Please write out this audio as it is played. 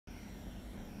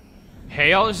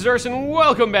Hey all, this is Urs, and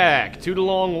welcome back to the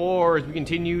Long War as we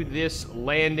continue this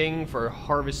landing for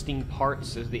harvesting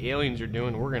parts as the aliens are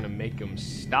doing. We're gonna make them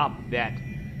stop that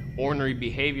ornery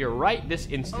behavior right this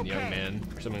instant, young man.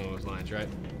 Or something along those lines, right?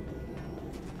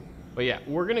 But yeah,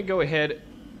 we're gonna go ahead.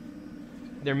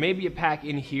 There may be a pack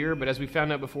in here, but as we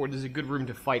found out before, there's a good room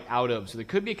to fight out of. So there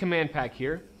could be a command pack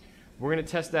here. We're gonna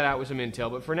test that out with some intel,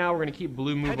 but for now we're gonna keep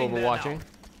Blue Move overwatching.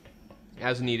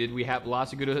 As needed. We have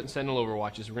lots of good Sentinel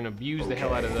overwatches. We're going to abuse the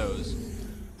hell out of those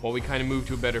while we kind of move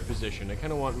to a better position. I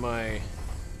kind of want my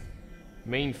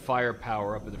main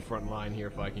firepower up at the front line here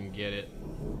if I can get it.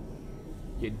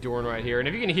 Get Dorn right here. And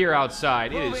if you can hear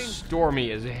outside, it is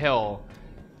stormy as hell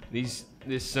this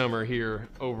summer here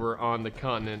over on the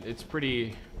continent. It's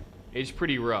pretty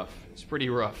rough. It's pretty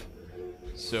rough.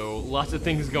 So lots of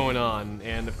things going on,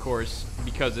 and of course,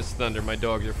 because it's thunder, my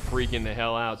dogs are freaking the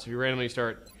hell out. So if you randomly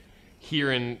start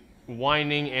hearing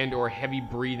whining and or heavy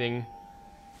breathing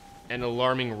at an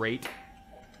alarming rate,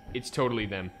 it's totally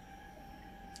them.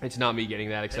 It's not me getting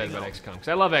that excited about XCOM, because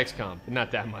I love XCOM, but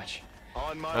not that much.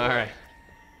 Alright.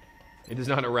 It does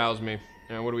not arouse me.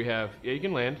 Alright, what do we have? Yeah, you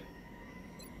can land.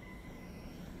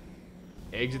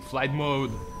 Exit flight mode.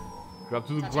 Drop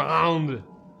to the ground. Now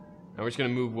we're just going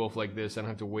to move Wolf like this. I don't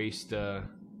have to waste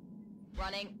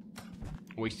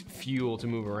waste fuel to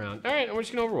move around. Alright, we're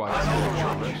just going to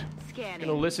overwatch.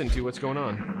 Gonna listen to what's going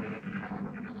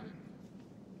on.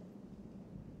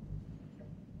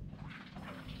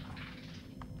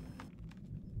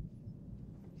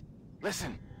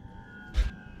 Listen.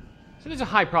 So there's a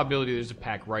high probability there's a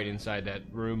pack right inside that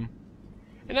room.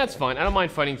 And that's fine. I don't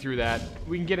mind fighting through that.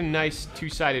 We can get a nice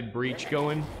two-sided breach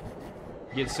going.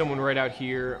 Get someone right out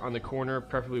here on the corner,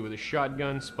 preferably with a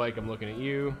shotgun. Spike, I'm looking at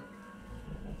you.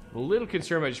 I'm a little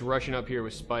concerned about just rushing up here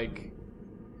with Spike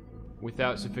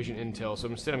without sufficient intel, so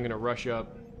instead I'm gonna rush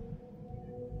up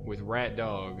with Rat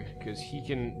Dog, because he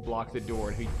can block the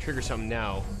door, and if he triggers something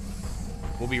now,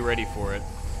 we'll be ready for it.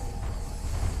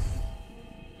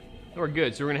 We're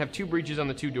good, so we're gonna have two breaches on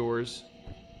the two doors.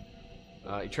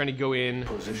 Trying to go in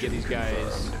and get these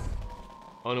guys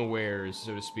unawares,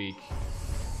 so to speak.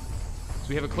 So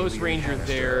we have a close ranger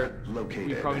there.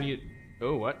 We probably need...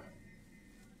 Oh, what?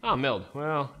 Ah, meld.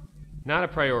 Well... not a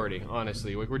priority,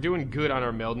 honestly. Like, we're doing good on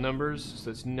our meld numbers, so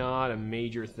it's not a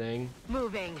major thing.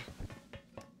 Moving.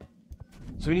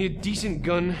 So we need a decent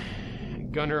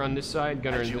gunner on this side.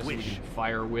 Gunner in this we can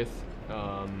fire with.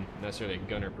 Not necessarily a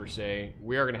gunner per se.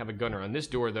 We are going to have a gunner on this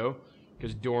door, though,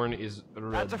 because Dorn is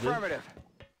red. That's affirmative.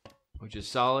 Which is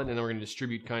solid, and then we're going to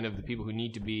distribute kind of the people who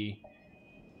need to be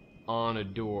on a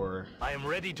door. I am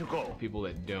ready to go. People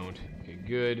that don't. Okay,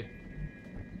 good.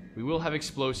 We will have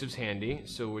explosives handy,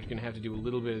 so we're going to have to do a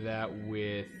little bit of that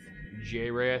with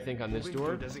J-Ray, I think, on this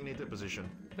door. Designated position.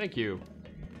 Thank you.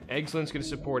 Excellent's going to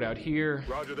support out here.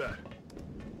 Roger that.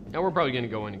 Now we're probably going to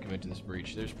go in and commit to this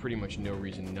breach. There's pretty much no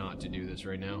reason not to do this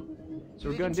right now. So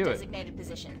we're going to do it. Designated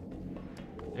position.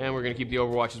 And we're going to keep the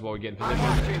overwatches while we get in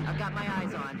position. I've got my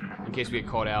eyes on. In case we get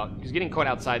caught out. Because getting caught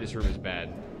outside this room is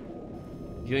bad.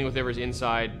 Dealing with whatever's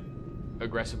inside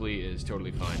aggressively is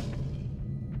totally fine.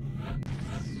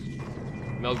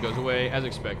 Meld goes away, as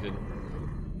expected.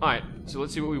 Alright, so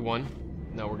let's see what we won.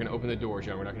 No, we're going to open the door,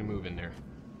 John. We're not going to move in there.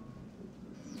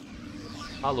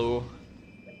 Hallo.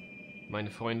 Meine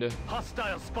Freunde.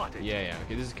 Hostile spotted. Yeah.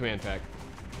 Okay, this is a command pack.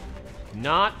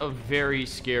 Not a very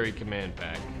scary command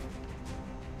pack.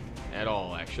 At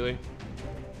all, actually.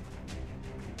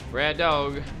 Rat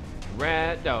Dog.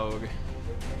 Rat Dog.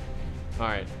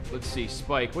 Alright, let's see.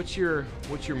 Spike, what's your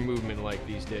movement like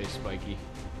these days, Spikey?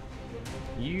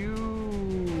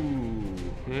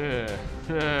 Yeah.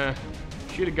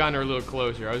 Should have gotten her a little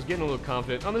closer. I was getting a little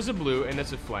confident. Oh, there's a blue, and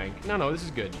that's a flank. No, this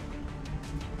is good.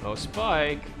 Oh,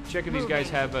 Spike. Check if these guys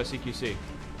have CQC.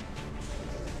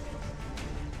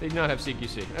 They do not have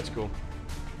CQC. That's cool.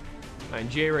 And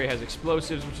J-Ray has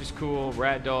explosives, which is cool.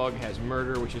 Rat Dog has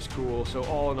murder, which is cool. So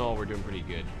all in all, we're doing pretty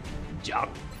good.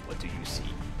 Jump. What do you see?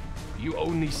 You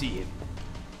only see him.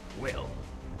 Well.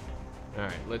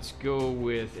 Alright, let's go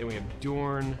with, and we have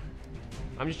Dorn.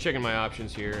 I'm just checking my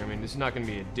options here. I mean, this is not going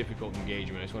to be a difficult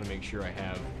engagement. I just want to make sure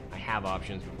I have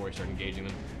options before I start engaging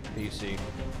them. You see,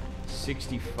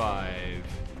 65.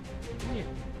 Yeah.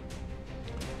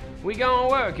 We gonna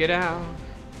work it out.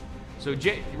 So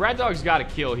Rat Dog's got a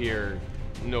kill here,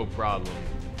 no problem.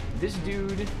 This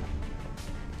dude,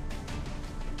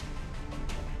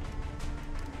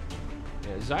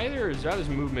 yeah, Zyther's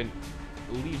movement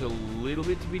leaves a little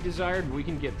bit to be desired, but we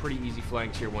can get pretty easy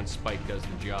flanks here once Spike does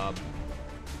the job.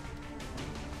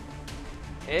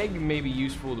 egg may be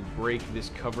useful to break this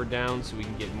cover down so we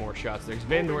can get more shots there.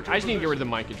 Van Dorn, I just need to get rid of the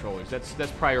mind controllers.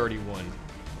 That's priority one.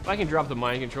 If I can drop the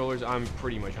mind controllers, I'm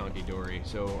pretty much hunky-dory.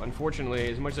 So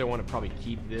unfortunately, as much as I want to probably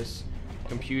keep this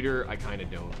computer, I kind of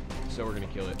don't. So we're gonna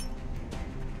kill it.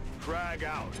 Frag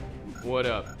out. What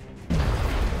up?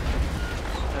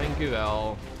 Thank you,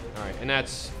 Al. Alright, and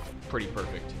that's pretty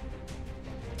perfect.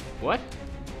 What?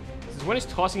 This is when it's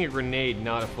tossing a grenade,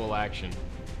 not a full action.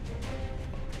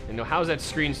 And no, how's that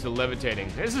screen still levitating?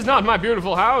 This is not my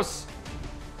beautiful house!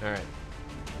 Alright.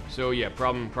 So yeah,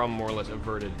 problem more or less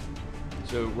averted.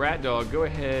 So Rat Dog, go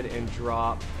ahead and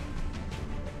drop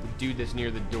the dude that's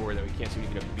near the door that we can't seem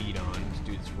to get a beat on. This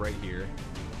dude's right here.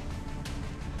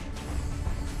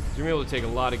 So we're able to take a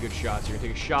lot of good shots here. We're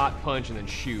gonna take a shot, punch, and then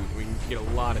shoot. We can get a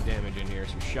lot of damage in here.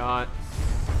 So shot.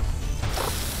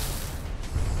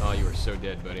 Oh, you are so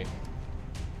dead, buddy.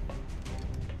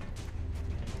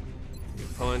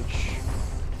 Punch.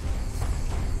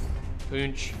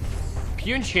 Punch.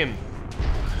 Punch him.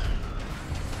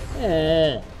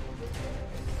 Oh.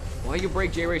 Why you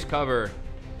break J-Ray's cover?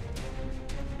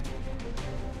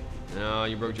 No,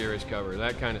 you broke J-Ray's cover.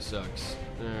 That kind of sucks.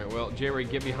 Alright, well, J-Ray,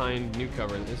 get behind new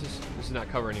cover. This is not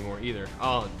cover anymore either.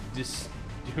 Oh, this...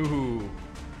 Ooh.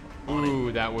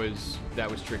 Ooh, that was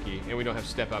tricky. And we don't have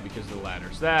step out because of the ladder.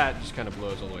 So that just kind of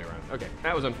blows all the way around. Okay,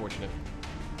 that was unfortunate.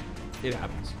 It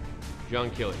happens. John,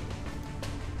 kill it.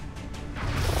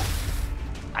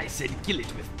 I said kill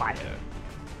it with fire.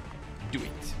 Do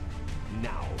it.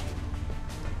 Now.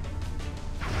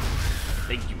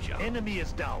 Thank you, John. Enemy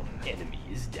is down. Enemy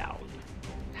is down.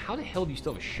 How the hell do you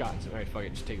still have a shot? Alright, fuck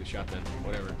it. Just take the shot then.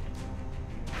 Whatever.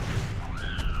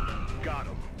 Got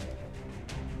him.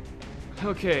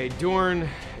 Okay, Dorn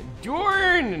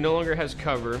no longer has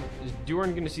cover. Is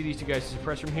Dorn going to see these two guys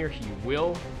suppress from here? He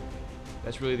will.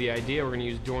 That's really the idea. We're going to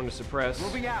use Dorn to suppress.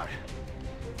 Moving out.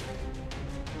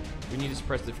 We need to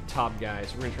suppress the top guy,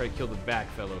 so we're going to try to kill the back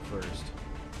fellow first.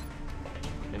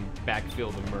 And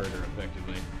backfill the murder,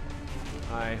 effectively.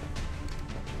 Hi.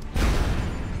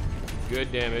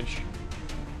 Good damage.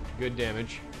 Good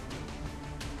damage.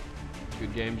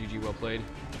 Good game, GG, well played.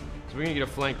 So we're going to get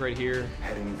a flank right here.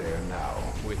 Heading there now.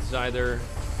 With Zyther.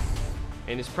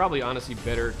 And it's probably honestly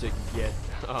better to get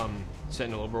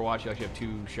Sentinel Overwatch. You actually have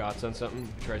 2 shots on something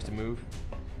if it tries to move.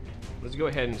 Let's go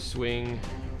ahead and swing.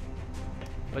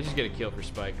 Let's just get a kill for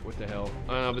Spike. What the hell?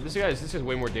 I don't know, but this guy's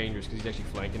way more dangerous because he's actually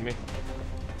flanking me.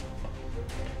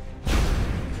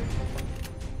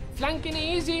 Flanking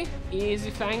easy. Easy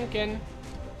flanking.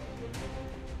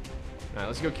 Alright,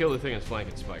 let's go kill the thing that's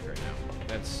flanking Spike right now.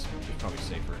 That's probably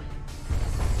safer.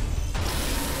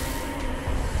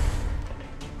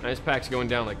 This pack's going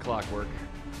down like clockwork.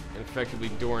 And effectively,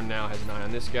 Dorn now has an eye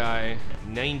on this guy.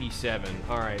 97.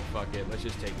 Alright, fuck it. Let's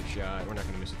just take the shot. We're not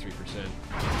going to miss a 3%.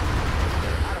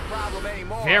 Not a problem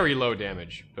anymore. Very low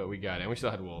damage, but we got it. And we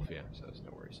still had Wolf, yeah, so that's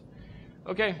no worries.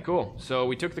 Okay, cool. So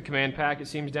we took the command pack, it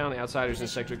seems, down. The Outsiders and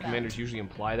Sector Commanders usually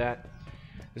imply that.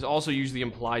 This also usually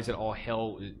implies that all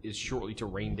hell is shortly to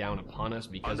rain down upon us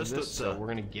because of this. So we're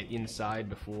going to get inside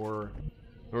before...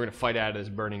 We're going to fight out of this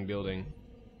burning building.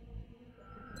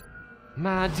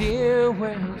 My dear,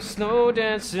 well, snow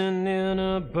dancing in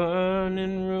a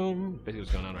burning room. Basically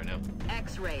what's going on right now.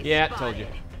 X-ray. Yeah, I told you.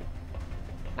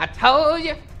 I told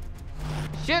you.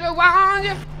 Should've warned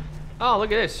you. Oh, look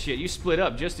at this shit. You split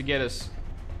up just to get us.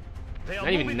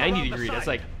 Not even 90 degree. That's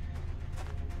like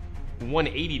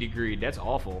 180 degree. That's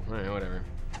awful. All right, whatever.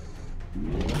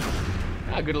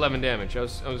 Ah, good 11 damage. I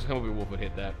was hoping Wolf would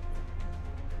hit that.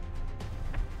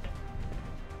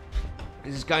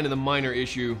 This is kind of the minor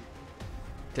issue.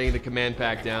 Taking the command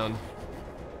pack down.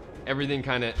 Everything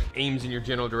kind of aims in your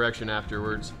general direction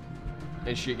afterwards.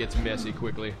 And shit gets messy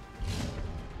quickly.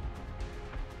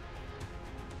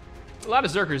 A lot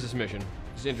of Zerkers this mission.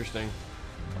 It's interesting.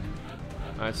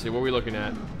 Let's see, what are we looking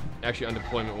at? Actually, on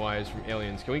deployment-wise from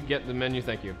aliens. Can we get the menu?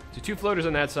 Thank you. So 2 floaters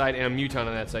on that side and a Muton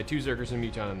on that side. 2 Zerkers and a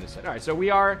Muton on this side. Alright, so we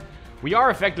are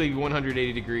effectively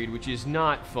 180 degreed, which is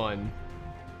not fun.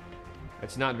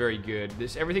 That's not very good.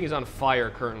 Everything is on fire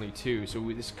currently too, so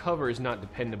this cover is not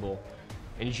dependable.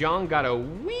 And Zhang got a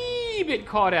wee bit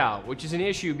caught out, which is an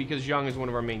issue because Zhang is one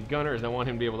of our main gunners, and I want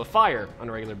him to be able to fire on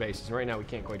a regular basis. And right now we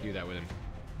can't quite do that with him.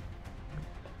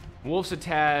 Wolf's a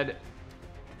tad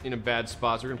in a bad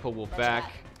spot, so we're gonna pull Wolf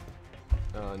back.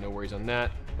 No worries on that.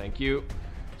 Thank you.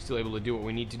 Still able to do what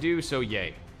we need to do, so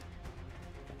yay.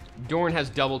 Dorn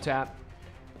has double tap,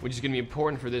 which is going to be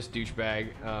important for this douchebag,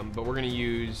 but we're going to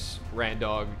use Rat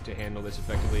Dog to handle this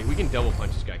effectively. We can double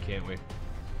punch this guy, can't we?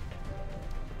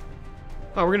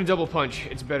 Oh, we're gonna double punch.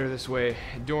 It's better this way.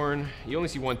 Dorn, you only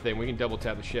see one thing. We can double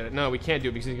tap the shit. No, we can't do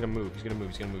it because he's gonna move. He's gonna move.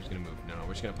 He's gonna move. He's gonna move. No,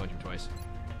 we're just gonna punch him twice.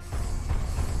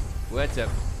 What's up?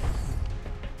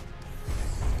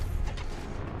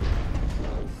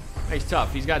 He's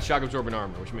tough. He's got shock absorbent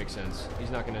armor, which makes sense. He's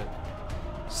not gonna...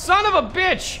 Son of a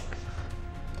bitch!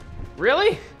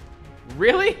 Really?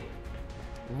 Really?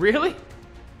 Really?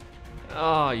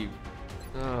 Oh, you...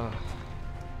 Oh.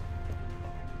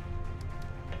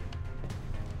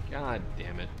 God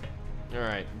damn it.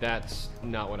 Alright, that's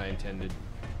not what I intended.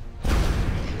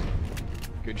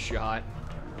 Good shot.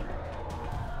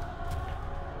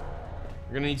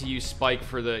 We're gonna need to use Spike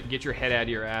for the get your head out of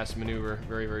your ass maneuver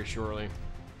very, very shortly.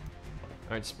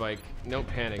 Alright, Spike. No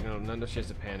panic. No chance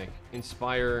to panic.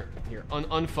 Inspire. Here,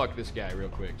 unfuck this guy real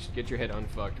quick. Just get your head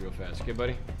unfucked real fast. Okay,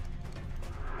 buddy?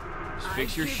 Just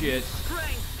fix your shit.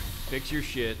 Fix your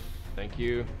shit. Thank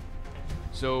you.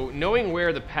 So, knowing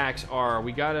where the packs are,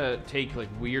 we gotta take, like,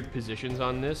 weird positions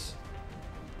on this.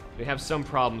 We have some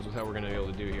problems with how we're gonna be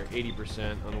able to do it here.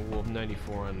 80% on the wolf,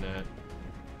 94 on that.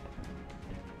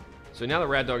 So now that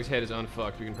Rat Dog's head is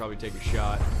unfucked, we can probably take a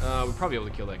shot. We'll probably be able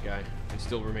to kill that guy and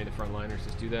still remain the frontliners.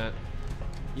 Let's do that.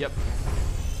 Yep.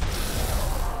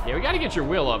 Yeah, we gotta get your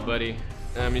will up, buddy.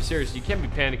 I mean, seriously, you can't be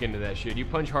panicking to that shit. You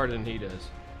punch harder than he does.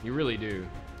 You really do.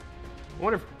 I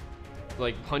wonder if,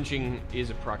 like, punching is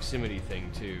a proximity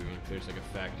thing, too. If there's, like,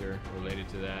 a factor related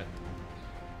to that.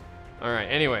 Alright,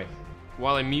 anyway.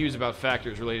 While I muse about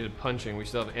factors related to punching, we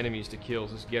still have enemies to kill,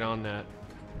 so let's get on that.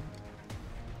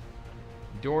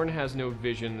 Dorn has no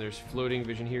vision. There's floating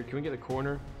vision here. Can we get the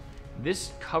corner?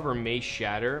 This cover may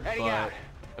shatter, but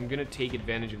I'm gonna take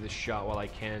advantage of this shot while I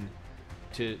can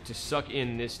to suck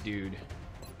in this dude.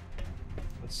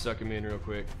 Let's suck him in real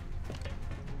quick.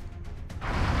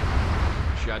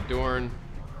 Shot Dorn.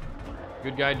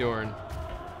 Good guy, Dorn.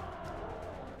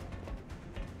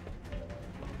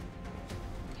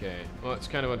 Okay, well, it's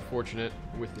kind of unfortunate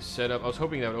with the setup. I was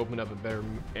hoping that would open up a better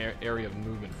area of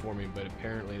movement for me, but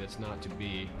apparently that's not to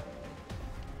be.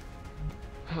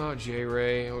 Oh,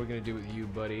 J-Ray, what are we going to do with you,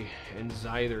 buddy? And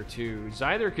Zyther, too.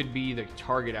 Zyther could be the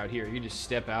target out here. You just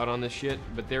step out on this shit,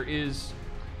 but there is...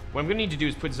 What I'm going to need to do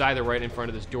is put Zyther right in front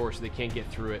of this door so they can't get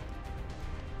through it.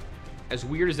 As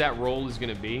weird as that roll is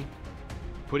going to be,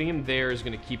 putting him there is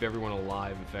going to keep everyone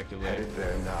alive, effectively. Headed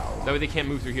there now. That way they can't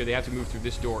move through here. They have to move through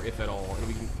this door, if at all. And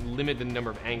we can limit the number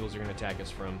of angles they're going to attack us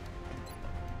from.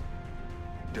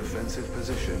 Defensive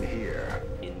position here.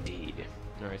 Indeed.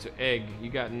 Alright, so Egg, you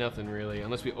got nothing, really.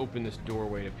 Unless we open this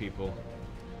doorway to people.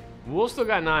 Wolf still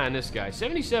got an eye on this guy.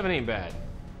 77 ain't bad.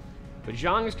 But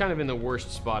Zhang is kind of in the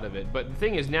worst spot of it. But the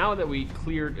thing is, now that we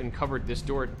cleared and covered this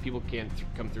door, people can't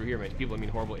come through here. By people, I mean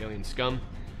horrible alien scum.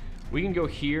 We can go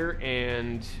here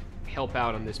and help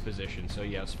out on this position. So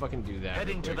yeah, let's fucking do that.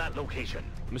 Heading to that location.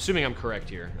 I'm assuming I'm correct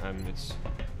here. It's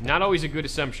not always a good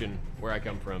assumption where I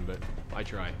come from, but I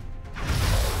try.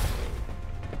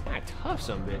 Ah, tough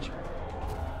son of a bitch.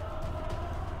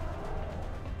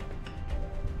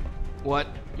 What?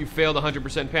 You failed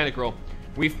 100% panic roll.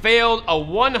 We failed a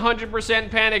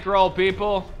 100% panic roll,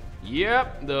 people.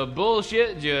 Yep, the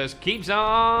bullshit just keeps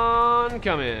on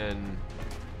coming.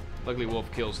 Luckily, Wolf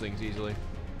kills things easily.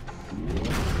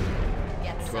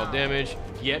 12 damage.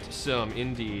 Get some,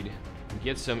 indeed.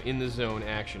 Get some in the zone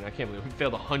action. I can't believe we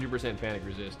failed 100% panic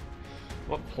resist.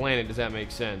 What planet does that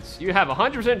make sense? You have a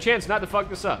 100% chance not to fuck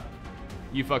this up.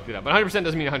 You fucked it up. But 100%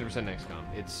 doesn't mean 100%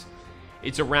 XCOM.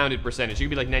 It's a rounded percentage. You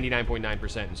could be like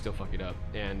 99.9% and still fuck it up.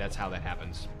 And that's how that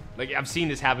happens. Like, I've seen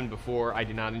this happen before. I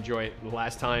did not enjoy it the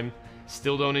last time.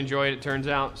 Still don't enjoy it, it turns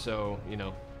out. So, you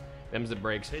know, them's the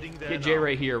breaks. Get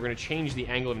J-Ray here. We're going to change the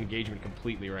angle of engagement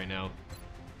completely right now.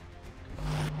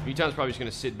 Muton's probably just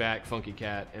going to sit back, Funky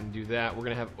Cat, and do that. We're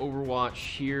going to have Overwatch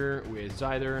here with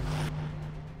Zyther.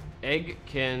 Egg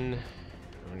can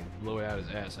blow it out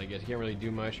his ass, I guess. He can't really do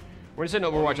much. We're going to send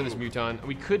Overwatch on this Muton.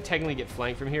 We could technically get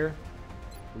flanked from here.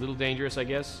 A little dangerous, I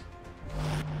guess.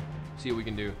 See what we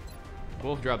can do.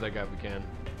 Wolf, drop that guy if we can.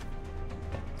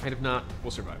 And if not,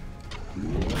 we'll survive.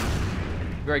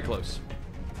 Very close.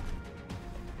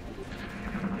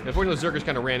 Unfortunately, Zerkers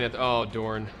kind of ran at... Oh,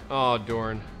 Dorn. Oh,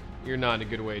 Dorn. You're not in a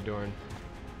good way, Dorn.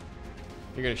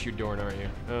 You're going to shoot Dorn, aren't you?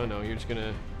 Oh, no. You're just going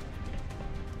to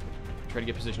try to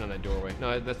get position on that doorway.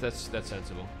 No, that's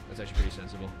sensible. That's actually pretty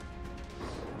sensible.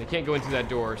 They can't go into that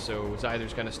door, so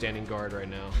Zyther's kind of standing guard right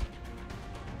now.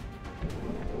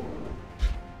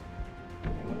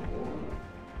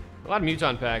 A lot of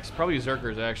Muton packs. Probably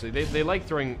Zerkers, actually. They like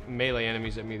throwing melee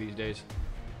enemies at me these days.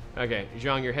 Okay,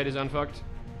 Zhang, your head is unfucked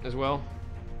as well?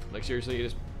 Like, seriously, it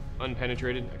is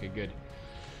unpenetrated? Okay, good.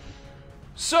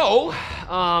 So,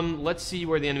 let's see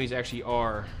where the enemies actually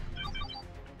are.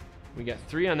 We got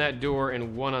 3 on that door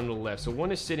and 1 on the left. So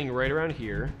 1 is sitting right around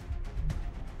here.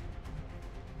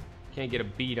 Can't get a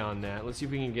beat on that. Let's see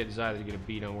if we can get Zyther to get a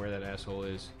beat on where that asshole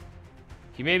is.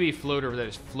 He may be a floater that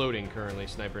is floating currently.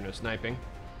 Sniper, no sniping.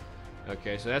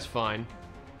 Okay, so that's fine.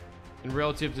 And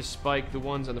relative to Spike, the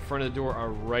ones on the front of the door are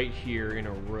right here in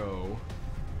a row.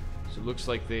 So it looks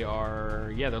like they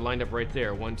are... Yeah, they're lined up right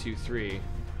there. 1, 2, 3.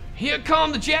 Here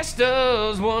come the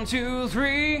jesters! 1, 2,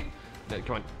 3. No,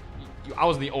 come on. I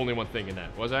was the only one thinking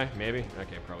that. Was I? Maybe?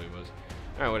 Okay, probably was.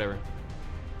 Alright, whatever.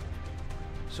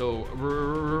 So,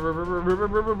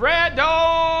 Red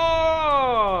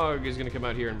Dog is gonna come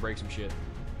out here and break some shit.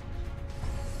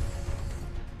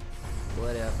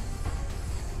 What up?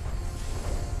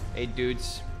 Hey,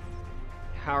 dudes.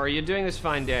 How are you doing this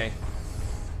fine day?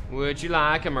 Would you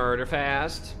like a murder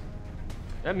fast?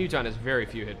 That Muton has very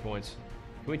few hit points.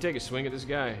 Can we take a swing at this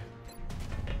guy?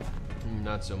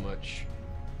 Not so much.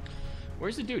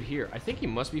 Where's the dude here? I think he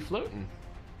must be floating.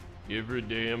 Every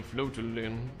day I'm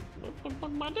floating.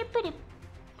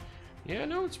 Yeah,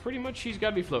 no, it's pretty much he's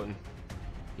gotta be floating.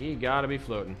 He gotta be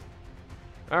floating.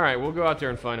 Alright, we'll go out there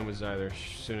and find him with Zyther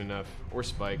soon enough. Or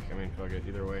Spike. I mean, fuck it,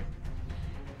 either way.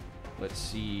 Let's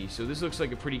see. So this looks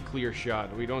like a pretty clear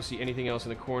shot. We don't see anything else in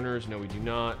the corners. No, we do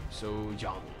not. So,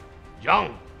 Jung.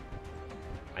 Jung!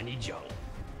 I need Jung.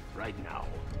 Right now.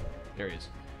 There he is.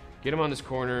 Get him on this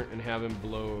corner and have him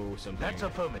blow something. That's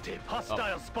affirmative.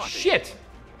 Hostile spotted. Shit!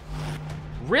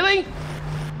 Really?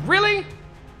 Really?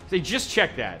 They just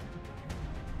checked that.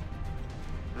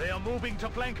 They are moving to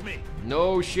flank me.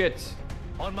 No shit.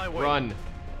 On my way. Run.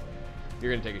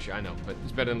 You're gonna take a shot, I know, but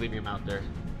it's better than leaving him out there.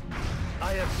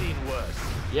 I have seen worse.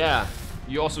 Yeah.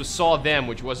 You also saw them,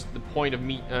 which was the point of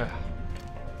me.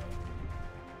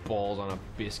 Balls on a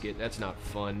biscuit. That's not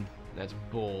fun. That's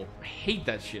bull. I hate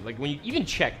that shit. Like when you even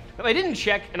check. If I didn't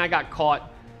check and I got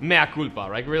caught, mea culpa,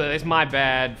 right? Really, that's my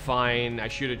bad. Fine. I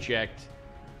should have checked.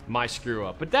 My screw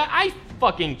up. But that, I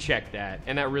fucking checked that,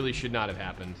 and that really should not have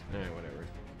happened. Alright, whatever.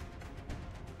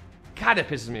 God, that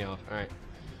pisses me off. Alright.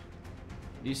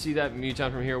 Do you see that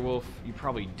Muton from here, Wolf? You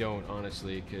probably don't,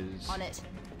 honestly, because... On it.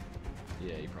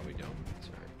 Yeah, you probably don't. That's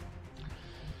alright.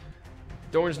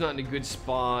 Thorn's not in a good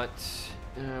spot.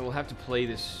 We'll have to play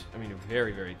this, I mean,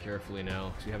 very, very carefully now,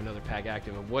 because we have another pack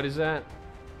active. And what is that?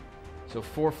 So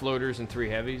 4 floaters and 3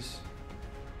 heavies.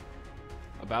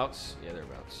 Abouts? Yeah, they're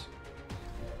abouts.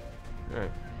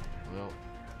 Alright. Well,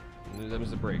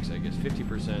 them's the breaks, I guess.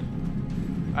 50%.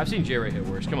 I've seen J-Ray hit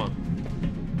worse. Come on.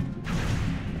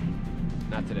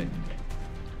 Not today.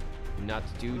 Not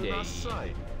today.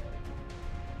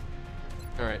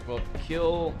 Alright, well,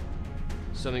 kill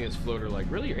something that's floater-like.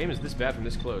 Really, your aim is this bad from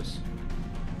this close?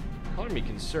 Color me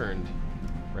concerned,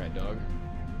 Rat Dog.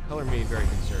 Color me very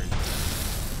concerned.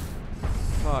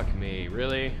 Fuck me,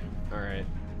 really? Alright.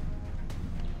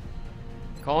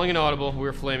 Calling an audible.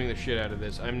 We're flaming the shit out of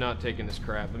this. I'm not taking this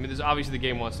crap. I mean, this obviously the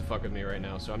game wants to fuck with me right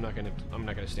now, so I'm not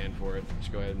gonna stand for it.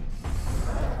 Just go ahead and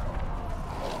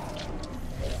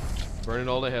burn it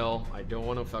all to hell. I don't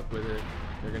want to fuck with it.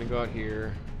 They're gonna go out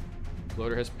here.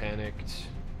 Floater has panicked.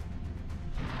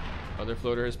 Other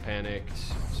floater has panicked.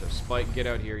 So Spike, get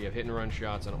out here. You have hit and run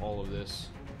shots on all of this.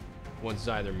 Once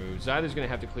Zyther moves. Zyther's gonna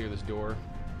have to clear this door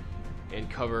and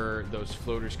cover those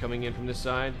floaters coming in from this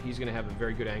side. He's gonna have a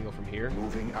very good angle from here.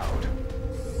 Moving out.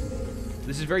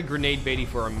 This is very grenade baity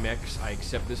for our mechs. I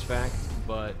accept this fact,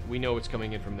 but we know it's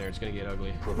coming in from there. It's gonna get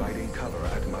ugly. Providing cover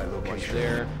at my location. Watch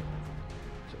there.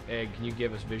 So Egg, can you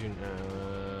give us vision?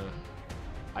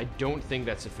 I don't think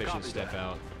that's sufficient. Step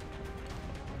out.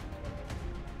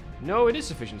 No, it is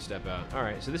sufficient step out.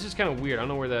 Alright, so this is kind of weird. I don't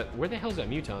know where the hell's that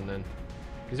Muton then?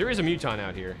 Because there is a Muton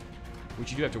out here, which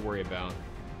you do have to worry about.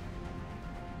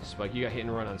 Spike, you got hit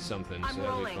and run on something, so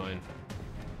that'll be fine.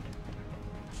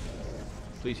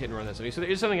 Please hit and run that something. So there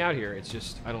is something out here. It's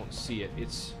just, I don't see it.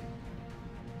 It's...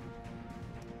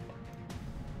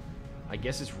 I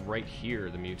guess it's right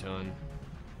here, the Muton.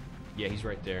 Yeah, he's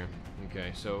right there.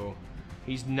 Okay, so...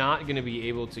 He's not going to be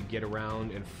able to get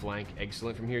around and flank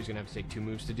Excellent from here. He's going to have to take 2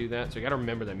 moves to do that. So you got to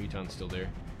remember that Muton's still there.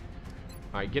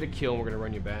 Alright, get a kill and we're going to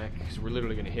run you back. So we're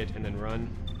literally going to hit and then run.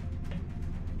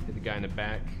 Hit the guy in the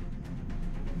back.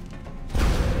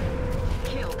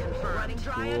 Kill confirmed. Running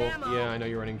dry on ammo. Yeah, I know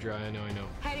you're running dry. I know.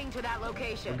 Heading to that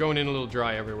location. We're going in a little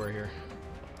dry everywhere here.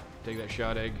 Take that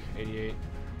shot, Egg. 88.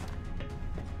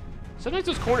 Sometimes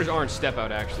those corners aren't step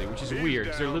out, actually, which is weird,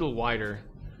 because they're a little wider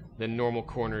than normal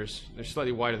corners. They're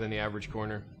slightly wider than the average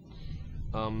corner.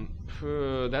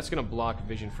 That's gonna block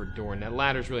vision for Dorn. That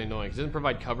ladder's really annoying because it doesn't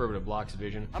provide cover, but it blocks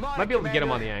vision. Might be able to get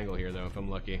him on the angle here, though, if I'm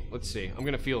lucky. Let's see. I'm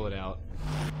gonna feel it out.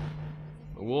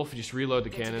 Wolf, just reload the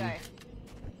cannon.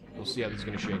 We'll see how this is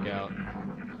gonna shake out.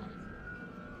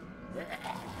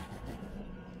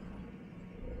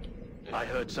 I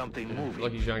heard something moving.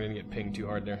 Lucky John didn't get pinged too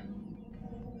hard there.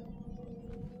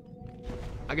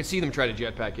 I can see them try to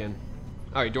jetpack in.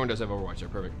 Alright, Dorn does have Overwatch there,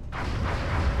 perfect.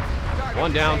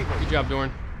 One down. Good job,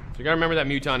 Dorn. So you gotta remember that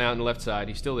Muton out on the left side.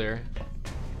 He's still there.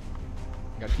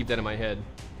 Gotta keep that in my head.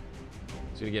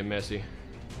 It's gonna get messy.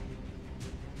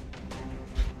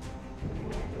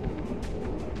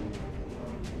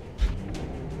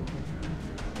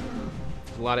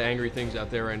 There's a lot of angry things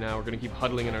out there right now. We're gonna keep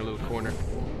huddling in our little corner.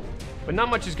 But not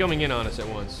much is coming in on us at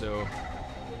once, so...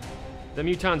 The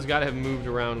Muton's gotta have moved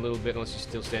around a little bit unless he's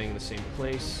still standing in the same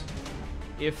place.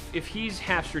 If he's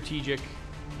half strategic,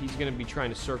 he's going to be trying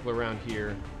to circle around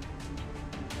here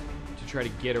to try to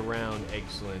get around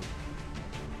Excellent.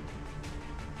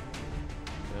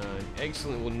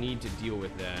 Excellent will need to deal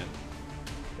with that.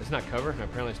 That's not cover? No,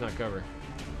 apparently it's not cover.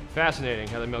 Fascinating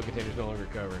how the milk container's no longer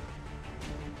cover.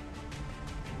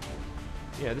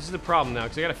 Yeah, this is the problem now,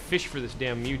 because I got to fish for this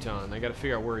damn Muton. I got to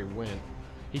figure out where he went.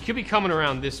 He could be coming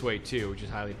around this way too, which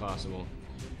is highly possible.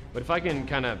 But if I can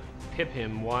kind of pip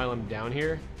him while I'm down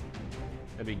here,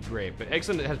 that'd be great. But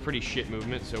Excellent has pretty shit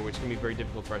movement, so it's going to be very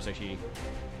difficult for us to actually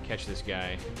catch this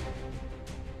guy.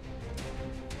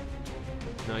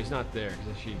 No, he's not there,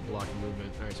 because she blocked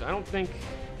movement. Alright, so I don't think...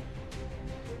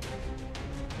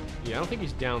 Yeah, I don't think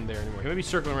he's down there anymore. He might be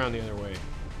circling around the other way.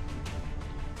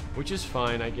 Which is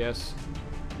fine, I guess.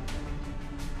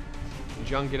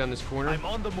 John, get on this corner. I'm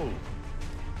on the move.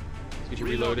 Let's get you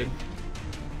reloaded.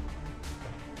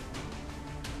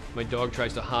 My dog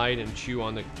tries to hide and chew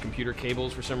on the computer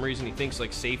cables for some reason. He thinks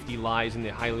like safety lies in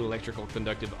the highly electrical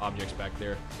conductive objects back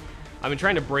there. I've been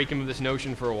trying to break him of this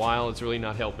notion for a while. It's really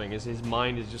not helping. His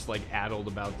mind is just like addled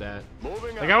about that.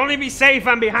 Like, I only be safe.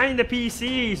 I'm behind the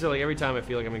PC. So like every time I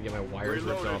feel like I'm gonna get my wires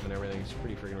ripped off and everything. It's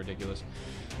pretty freaking ridiculous.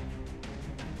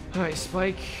 All right,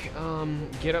 Spike,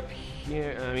 get up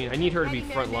here. I mean, I need her to be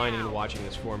front lining and watching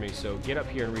this for me. So get up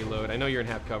here and reload. I know you're in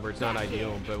half cover. It's not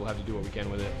ideal, but we'll have to do what we can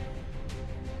with it.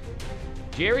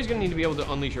 Jerry's gonna need to be able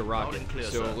to unleash a rocket,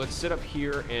 so let's sit up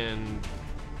here and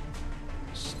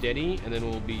steady, and then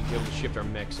we'll be able to shift our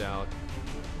mechs out.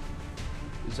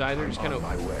 Zyther, just kind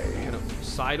of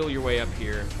sidle your way up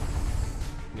here.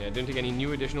 Yeah, didn't take any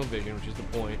new additional vision, which is the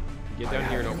point. Get down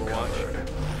here and Overwatch.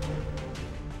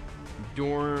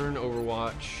 Dorn,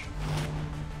 Overwatch.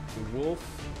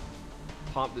 Wolf,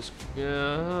 pop this.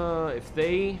 If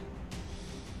they,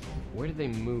 where did they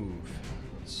move?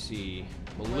 Let's see.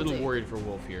 I'm a little worried for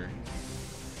Wolf here.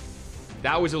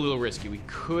 That was a little risky. We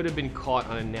could have been caught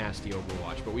on a nasty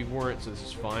Overwatch, but we weren't, so this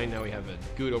is fine. Now we have a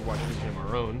good Overwatch position of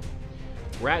our own.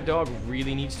 Rat Dog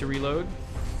really needs to reload.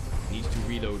 Needs to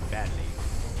reload badly.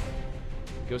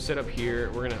 Go set up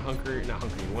here. We're gonna hunker, not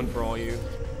hunker, one for all you.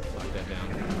 Lock that down.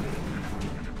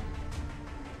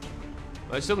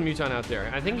 Well, there's still the Muton out there.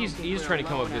 I think he's trying to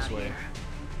come up this way.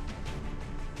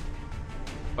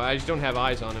 But I just don't have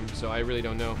eyes on him, so I really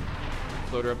don't know.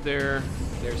 Floater up there.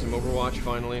 There's some Overwatch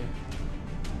finally.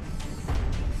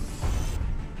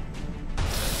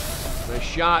 Nice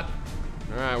shot.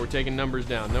 Alright, we're taking numbers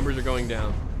down. Numbers are going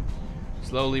down.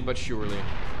 Slowly but surely.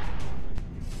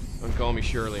 Don't call me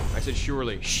Shirley. I said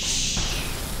surely. Shh.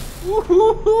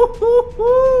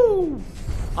 Woo-hoo-hoo-hoo-hoo.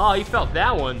 Oh, he felt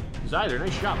that one. Zyther,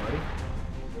 nice shot, buddy.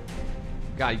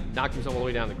 God, he knocked himself all the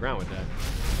way down the ground with that.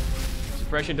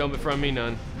 Suppression don't from me,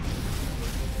 none.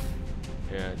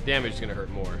 Yeah, damage is gonna hurt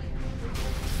more.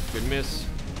 Good miss.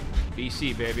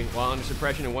 BC, baby. While under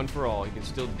suppression and one for all, he can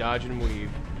still dodge and weave.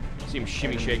 See him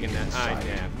shimmy shaking that.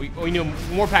 Damn. We know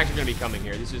more packs are gonna be coming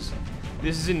here. This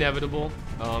is inevitable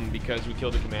because we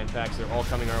killed the command packs. They're all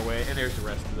coming our way, and there's the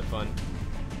rest of the fun.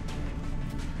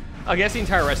 I guess the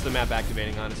entire rest of the map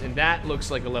activating on us, and that looks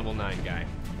like a level 9 guy,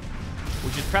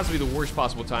 which is possibly the worst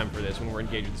possible time for this when we're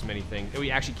engaged with this many things. And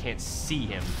we actually can't see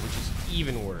him, which is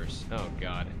even worse. Oh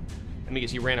god. I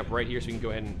guess he ran up right here, so he can go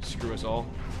ahead and screw us all.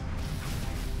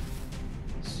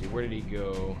 Let's see, where did he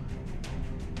go?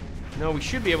 No, we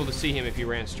should be able to see him if he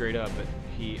ran straight up, but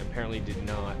he apparently did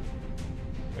not.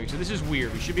 Okay, so this is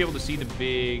weird. We should be able to see the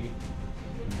big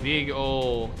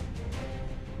old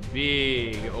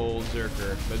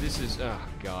Zerker. But this is, oh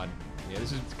god. Yeah,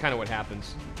 this is kind of what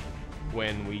happens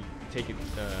when we take an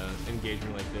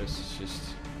engagement like this. It's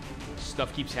just,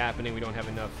 stuff keeps happening. We don't have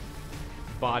enough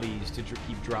bodies to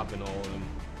keep dropping all of them.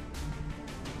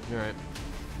 Alright.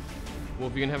 Well,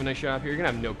 if you're gonna have a nice shot up here, you're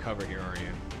gonna have no cover here, are you?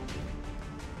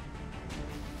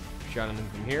 shot on them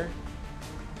from here.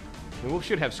 I mean, we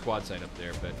should have squad sight up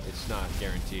there, but it's not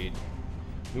guaranteed.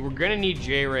 I mean, we're gonna need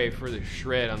J-Ray for the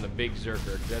shred on the big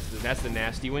Zerker. That's the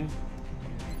nasty one.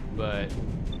 But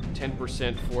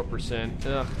 10%, 4%.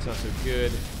 Ugh, it's not so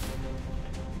good.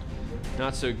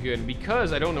 Not so good.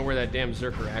 Because I don't know where that damn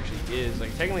Zerker actually is.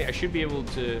 Like, technically, I should be able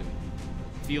to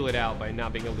feel it out by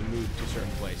not being able to move to a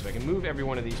certain place. If I can move every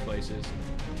one of these places,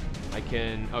 I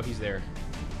can... Oh, he's there.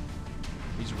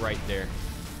 He's right there.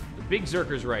 The big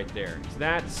Zerker's right there. So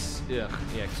that's... Ugh.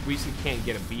 Yeah, because we can't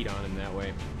get a beat on him that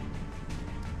way.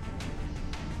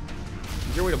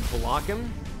 Is there a way to block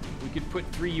him? We could put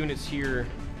 3 units here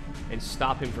and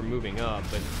stop him from moving up,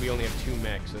 but we only have 2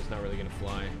 mechs, so it's not really going to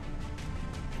fly.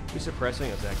 Who's suppressing?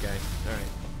 That's that guy. Alright.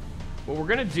 What we're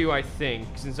going to do, I think,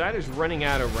 since Zyder's running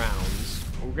out of rounds,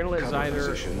 we're going to let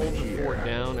Zyder hold the fort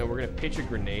down, and we're going to pitch a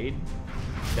grenade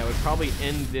that would probably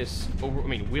end this...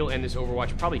 we'll end this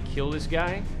Overwatch, probably kill this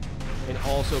guy, and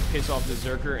also piss off the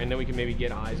Zerker, and then we can maybe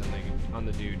get eyes on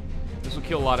the dude. This will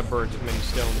kill a lot of birds with many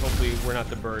stones. Hopefully we're not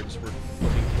the birds we're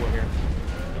looking for here.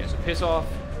 Yeah, so piss off.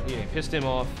 Yeah, pissed him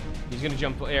off. He's gonna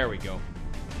jump. There we go.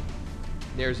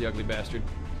 There's the ugly bastard.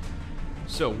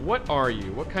 So what are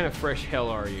you? What kind of fresh hell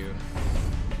are you?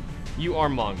 You are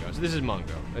Mongo. So this is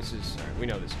Mongo. This is... Alright, we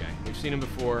know this guy. We've seen him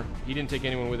before. He didn't take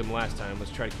anyone with him last time.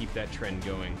 Let's try to keep that trend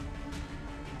going.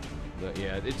 But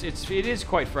yeah, it is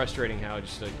quite frustrating how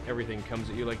just like everything comes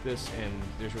at you like this, and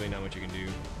there's really not much you can do.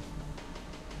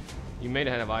 You may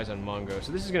have eyes on Mongo,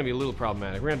 so this is going to be a little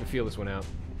problematic. We're going to have to feel this one out.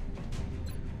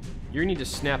 You're going to need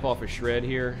to snap off a shred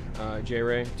here,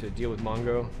 J-Ray, to deal with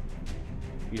Mongo,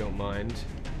 if you don't mind.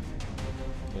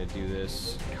 I'm going to do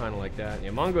this kind of like that. Yeah,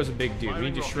 Mongo's a big dude. We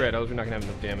need to shred, otherwise we're not going to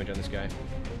have enough damage on this guy.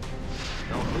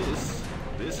 Now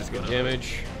this is good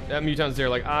damage. That Muton's there,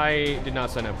 like, I did not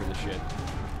sign up for this shit.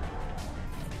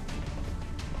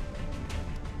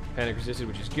 Panic resisted,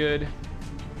 which is good.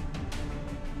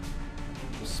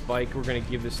 Spike, we're going to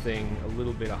give this thing a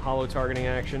little bit of hollow targeting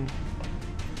action.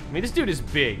 I mean, this dude is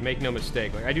big, make no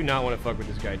mistake. Like, I do not want to fuck with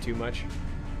this guy too much.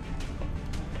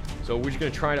 So we're just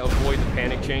going to try to avoid the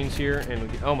panic chains here. And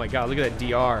oh my god, look at that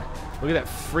DR. Look at that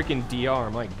freaking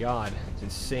DR. My god, it's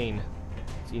insane.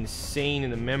 It's insane in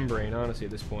the membrane, honestly,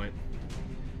 at this point.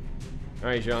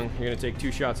 Alright, Zhang, you're going to take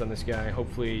 2 shots on this guy.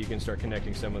 Hopefully you can start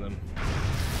connecting some of them.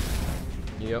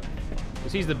 Yep.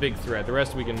 Because he's the big threat. The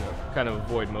rest we can kind of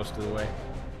avoid most of the way.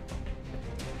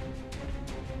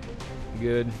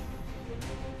 Good.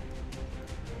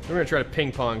 We're going to try to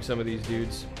ping-pong some of these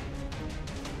dudes.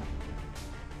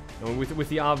 And with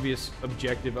the obvious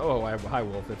objective... Oh, hi,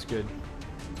 Wolf. That's good.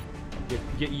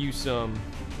 Get you some...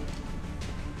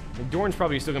 And Dorn's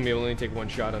probably still going to be able to only take 1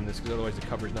 shot on this, because otherwise the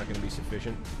cover's not going to be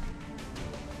sufficient.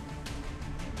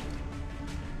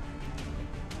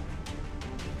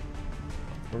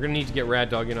 We're going to need to get Rad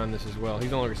Dog in on this as well.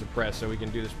 He's no longer suppressed, so we can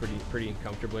do this pretty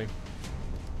comfortably.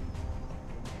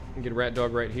 And get Rat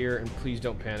Dog right here, and please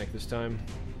don't panic this time.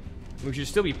 We should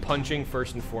still be punching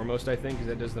first and foremost, I think, because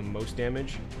that does the most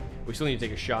damage. We still need to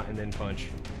take a shot and then punch.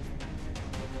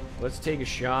 Let's take a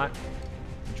shot.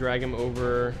 Drag him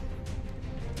over...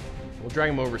 We'll drag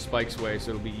him over Spike's way, so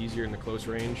it'll be easier in the close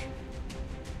range.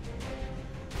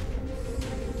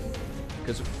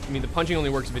 Because, I mean, the punching only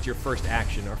works if it's your first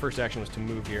action. Our first action was to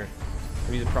move here.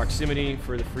 We need the proximity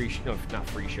for the free... No, not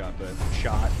free shot, but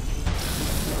shot.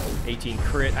 18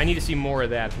 crit. I need to see more of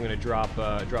that if I'm going to drop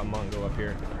Mongo up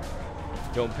here.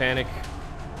 Don't panic.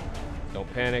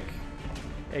 Don't panic.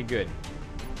 Hey, good.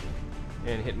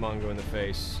 And hit Mongo in the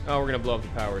face. Oh, we're going to blow up the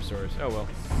power source. Oh, well.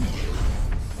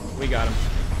 We got him.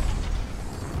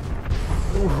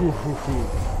 Ooh.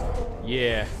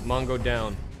 Yeah, Mongo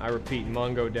down. I repeat,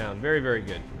 Mongo down. Very, very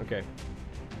good. Okay.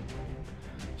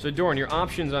 So, Dorn, your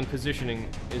options on positioning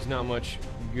is not much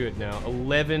good now.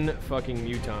 11 fucking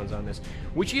Mutons on this.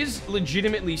 Which is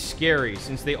legitimately scary,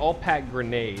 since they all pack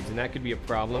grenades, and that could be a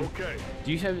problem. Okay.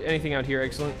 Do you have anything out here,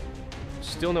 Excellent?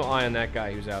 Still no eye on that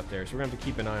guy who's out there, so we're going to have to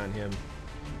keep an eye on him.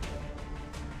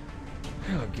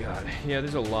 Oh, God. Yeah,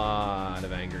 there's a lot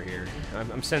of anger here.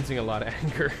 I'm sensing a lot of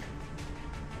anger.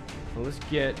 Well, let's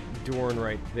get Dorn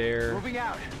right there. Moving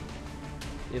out.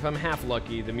 If I'm half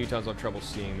lucky, the Mutons will have trouble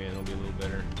seeing me, and it'll be a little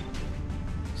better.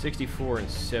 64 and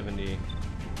 70.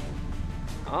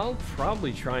 I'll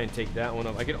probably try and take that one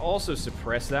up. I could also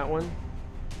suppress that one,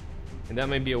 and that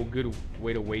may be a good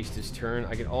way to waste his turn.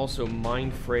 I could also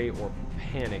Mind Fray or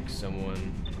Panic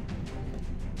someone.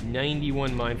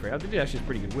 91 Mind Fray. That actually is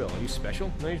pretty good will. Are you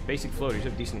special? No, you're basic floaters. You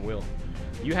have decent will.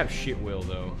 You have shit will,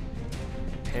 though.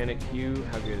 Panic Q,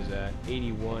 how good is that?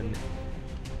 81.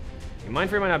 Mind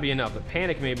Fray might not be enough, but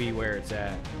Panic may be where it's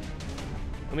at.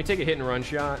 Let me take a hit and run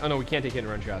shot. Oh no, we can't take hit and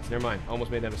run shots. Never mind.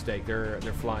 Almost made that mistake. They're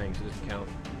flying, so it doesn't count.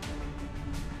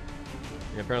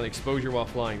 And apparently exposure while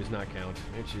flying does not count,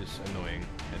 which is annoying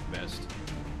at best.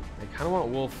 I kind of want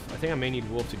Wolf. I think I may need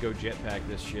Wolf to go jetpack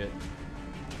this shit.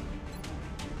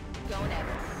 Going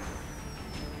ever.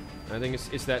 I think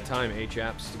it's that time,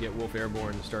 HAPs, to get Wolf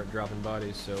airborne and start dropping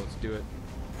bodies, so let's do it.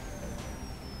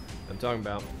 I'm talking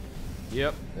about.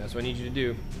 Yep, that's what I need you to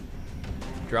do.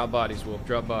 Drop bodies, Wolf.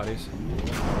 Drop bodies.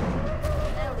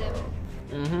 That'll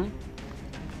do. Mm-hmm.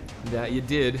 That you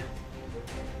did.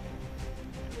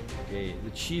 Okay,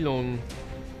 the Chilong.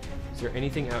 Is there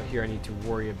anything out here I need to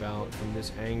worry about from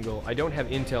this angle? I don't have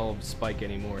intel of Spike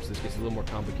anymore, so this gets a little more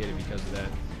complicated because of that.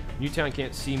 Newtown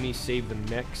can't see me save the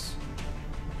mechs.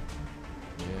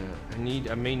 Yeah,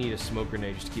 I may need a smoke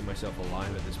grenade just to keep myself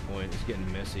alive at this point. It's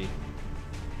getting messy.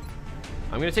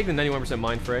 I'm gonna take the 91%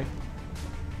 mine fray.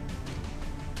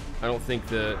 I don't think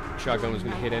the shotgun was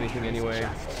gonna hit anything anyway.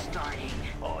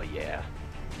 Oh yeah.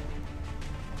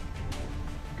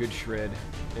 Good shred.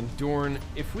 And Dorn,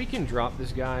 if we can drop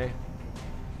this guy,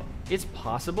 it's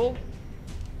possible.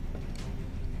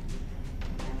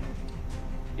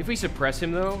 If we suppress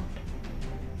him though,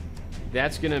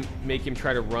 that's gonna make him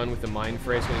try to run with the mine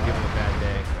fray. It's gonna give him a bad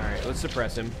day. Alright, let's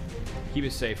suppress him. Keep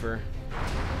it safer.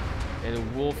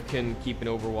 And Wolf can keep an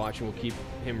overwatch and we'll keep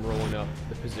him rolling up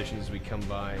the positions as we come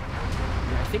by.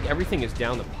 Yeah, I think everything is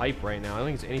down the pipe right now. I don't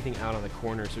think there's anything out on the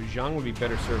corner, so Zhang would be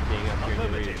better served being up here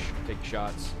and ready to take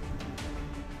shots.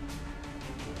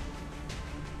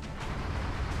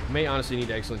 May honestly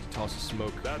need Excellent to toss a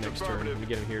smoke next turn. Let me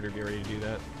get him here to be ready to do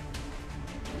that.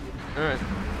 Alright.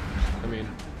 I mean,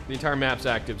 the entire map's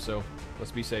active, so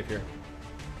let's be safe here.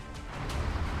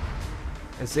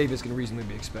 As safe as can reasonably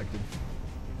be expected.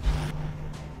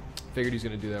 Figured he's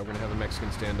gonna do that. We're gonna have a Mexican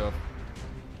standoff.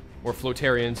 Or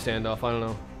Floatarian standoff, I don't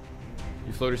know.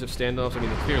 Do floaters have standoffs? I mean,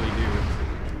 they clearly do.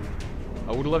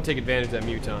 I would love to take advantage of that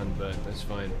Muton, but that's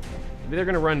fine. If they're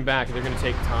gonna run back, if they're gonna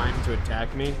take time to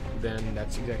attack me, then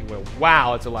that's exactly what...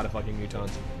 Wow, that's a lot of fucking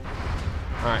Mutons.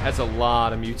 Alright, that's a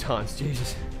lot of Mutons,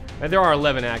 Jesus. There are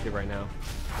 11 active right now.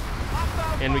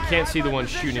 And we can't see the ones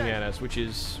shooting at us, which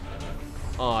is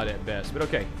odd at best, but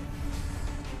okay.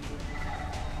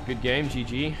 Good game,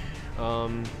 GG.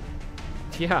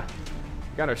 Yeah,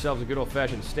 got ourselves a good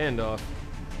old-fashioned standoff.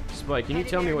 Spike, can you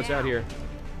tell me what's out here?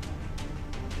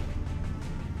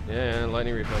 Yeah,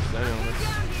 lightning reflexes, I know.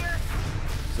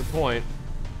 That's the point.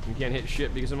 You can't hit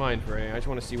shit because of mine fray. I just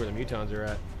want to see where the Mutons are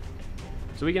at.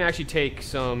 So we can actually take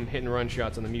some hit-and-run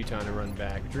shots on the Muton and run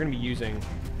back. But you're going to be using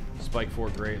Spike 4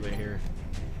 greatly here.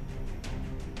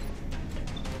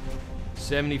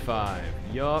 75.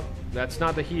 Yup. That's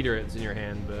not the heater that's in your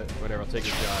hand, but whatever. I'll take a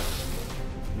shot.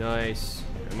 Nice.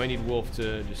 I might need Wolf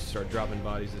to just start dropping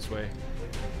bodies this way.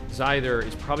 Zyther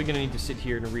is probably going to need to sit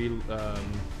here and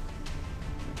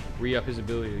re-up his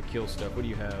ability to kill stuff. What do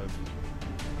you have?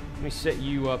 Let me set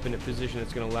you up in a position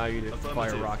that's going to allow you to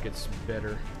fire rockets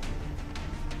better.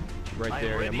 Right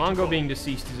there. Yeah, Mongo being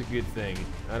deceased is a good thing.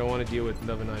 I don't want to deal with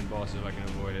level 9 bosses if I can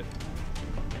avoid it.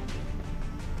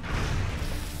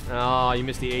 Oh, you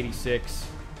missed the 86.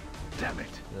 Damn it.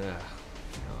 Ugh. God,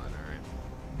 alright.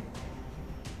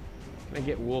 Can I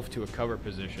get Wolf to a cover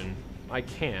position? I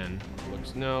can.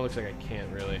 Looks like I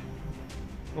can't really.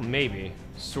 Well, maybe.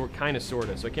 Kinda,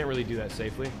 sorta. So I can't really do that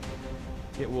safely.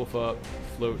 Get Wolf up,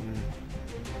 floating.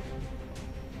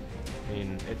 I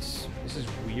mean, this is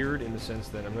weird in the sense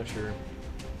that I'm not sure.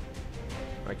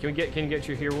 Alright, can you get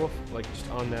you here, Wolf? Like, just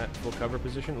on that full cover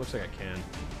position? It looks like I can.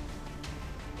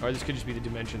 Or this could just be the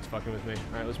dimensions fucking with me.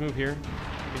 Alright, let's move here.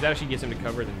 If that actually gets him to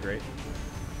cover, then great.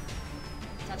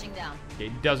 Touching down. Okay,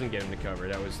 it doesn't get him to cover.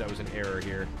 That was an error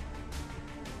here.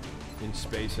 In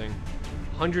spacing.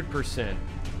 100%.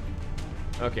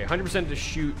 Okay, 100% to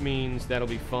shoot means that'll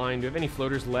be fine. Do we have any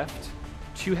floaters left?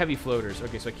 2 heavy floaters.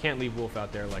 Okay, so I can't leave Wolf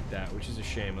out there like that, which is a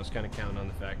shame. I was kind of counting on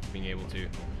the fact of being able to.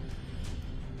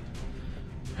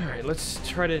 Alright, let's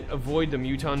try to avoid the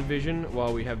Muton vision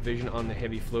while we have vision on the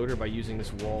heavy floater by using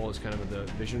this wall as kind of the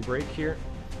vision break here.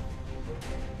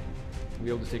 We'll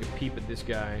be able to take a peep at this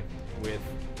guy with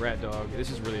Rat Dog. This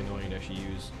is really annoying to actually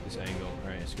use this angle.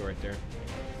 Alright, let's go right there.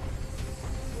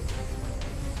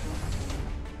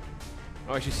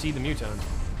 Oh, I should see the Muton.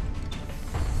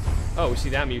 Oh, we see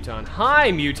that Muton.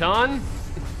 Hi, Muton!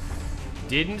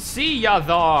 Didn't see ya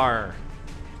thar!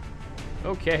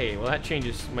 Okay, well that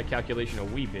changes my calculation a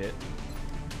wee bit.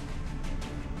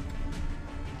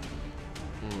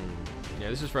 Yeah,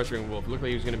 this is frustrating, Wolf. It looked like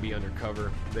he was going to be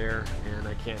undercover there, and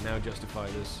I can't now justify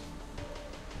this.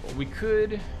 Well, we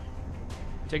could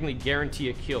technically guarantee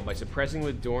a kill by suppressing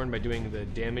with Dorn by doing the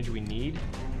damage we need.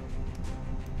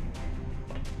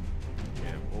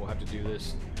 to do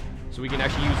this. So we can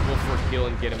actually use Wolf for a kill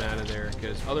and get him out of there,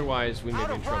 because otherwise we may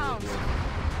be in trouble with Wolf.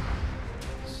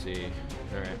 Let's see.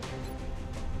 Alright.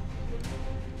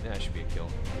 That should be a kill.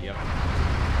 Yep.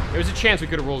 There was a chance we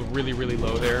could have rolled really, really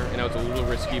low there, and that was a little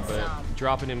risky, but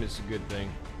dropping him is a good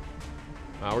thing.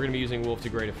 We're going to be using Wolf to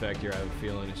great effect here, I have a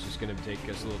feeling. It's just going to take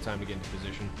us a little time to get into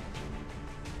position.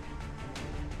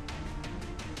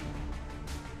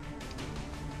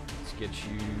 Let's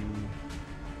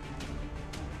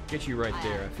get you right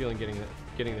there. I feel like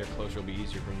getting there closer will be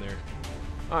easier from there.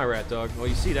 Alright, Rat Dog. Well,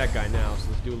 you see that guy now, so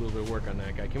let's do a little bit of work on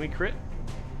that guy. Can we crit?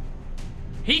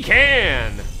 He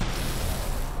can!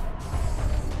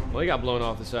 Well, he got blown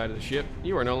off the side of the ship.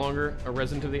 You are no longer a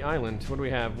resident of the island. What do we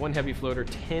have? 1 heavy floater,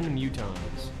 10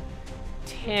 mutons.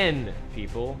 10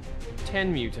 people.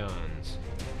 10 mutons.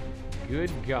 Good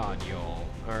God, y'all.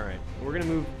 Alright, we're going to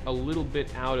move a little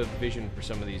bit out of vision for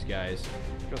some of these guys.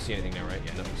 You don't see anything now, right?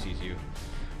 Yeah, nothing sees you.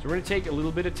 So we're going to take a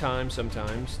little bit of time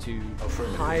sometimes to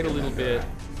hide a little bit,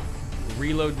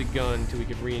 reload the gun until we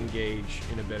can re-engage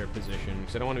in a better position.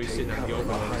 Because I don't want to be sitting out the open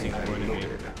when this thing's pointing at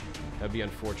me. That'd be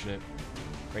unfortunate.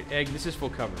 Right, Egg, this is full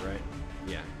cover, right?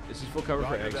 Yeah, this is full cover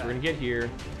for Egg. So we're going to get here,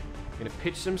 we're going to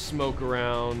pitch some smoke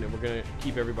around, and we're going to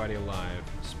keep everybody alive.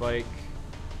 Spike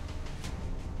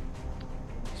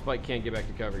can't get back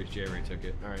to cover because J-Ray took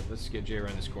it. Alright, let's get Jay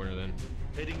around this corner then.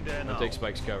 Hitting there now. I'll take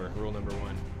Spike's cover, rule number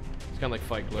 1. It's kind of like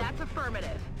Fight Club. That's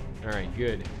affirmative. Alright,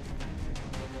 good.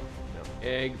 Now,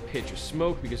 Egg, pitch a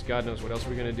smoke, because God knows what else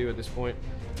we're going to do at this point.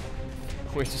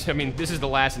 I mean, this is the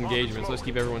last engagement, so let's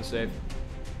keep everyone safe.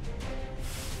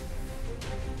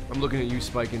 I'm looking at you,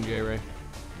 Spike and J-Ray.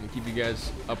 And keep you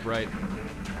guys upright.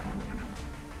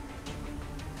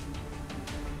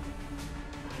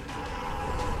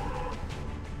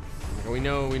 We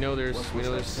know there's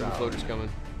some floaters coming.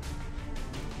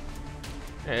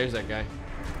 Hey, there's that guy.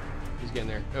 He's getting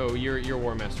there. Oh, you're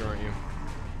War Master, aren't you?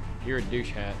 You're a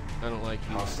douche hat. I don't like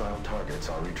you. Hostile targets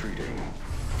are retreating.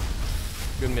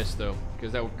 Good miss though,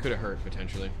 because that could have hurt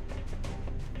potentially.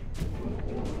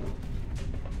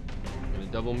 Gonna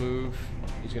double move.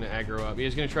 He's gonna aggro up.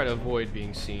 He's gonna try to avoid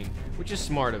being seen, which is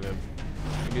smart of him.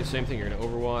 You do the same thing. You're gonna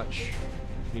Overwatch.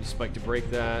 Need Spike to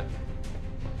break that.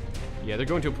 Yeah, they're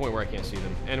going to a point where I can't see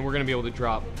them, and we're gonna be able to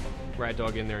drop Rat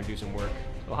Dog in there and do some work.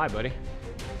 Oh, hi, buddy.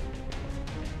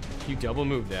 You double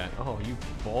moved that. Oh, you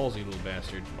ballsy little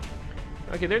bastard.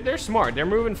 Okay, they're smart. They're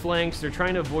moving flanks. They're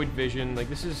trying to avoid vision. Like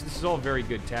this is all very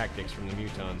good tactics from the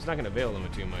mutons. It's not gonna avail them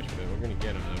too much, but we're gonna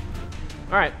get them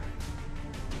though. All right.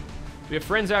 We have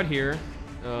friends out here,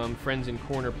 friends in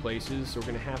corner places, so we're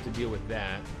gonna have to deal with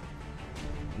that.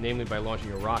 Namely by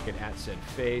launching a rocket at said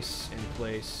face and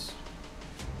place.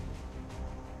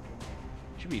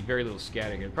 Should be very little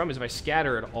scatter here. The problem is if I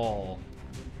scatter at all,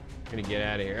 I'm gonna get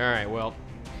out of here. All right, well,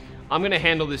 I'm gonna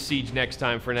handle this siege next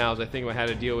time for now, as I think about how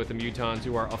to deal with the mutons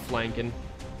who are a-flanking.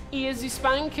 Easy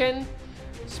spanking.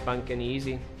 Spunkin'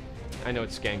 easy. I know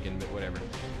it's skanking, but whatever.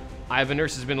 I've been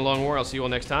Nurse. Has been a long war. I'll see you all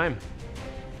next time.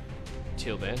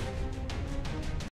 Till then.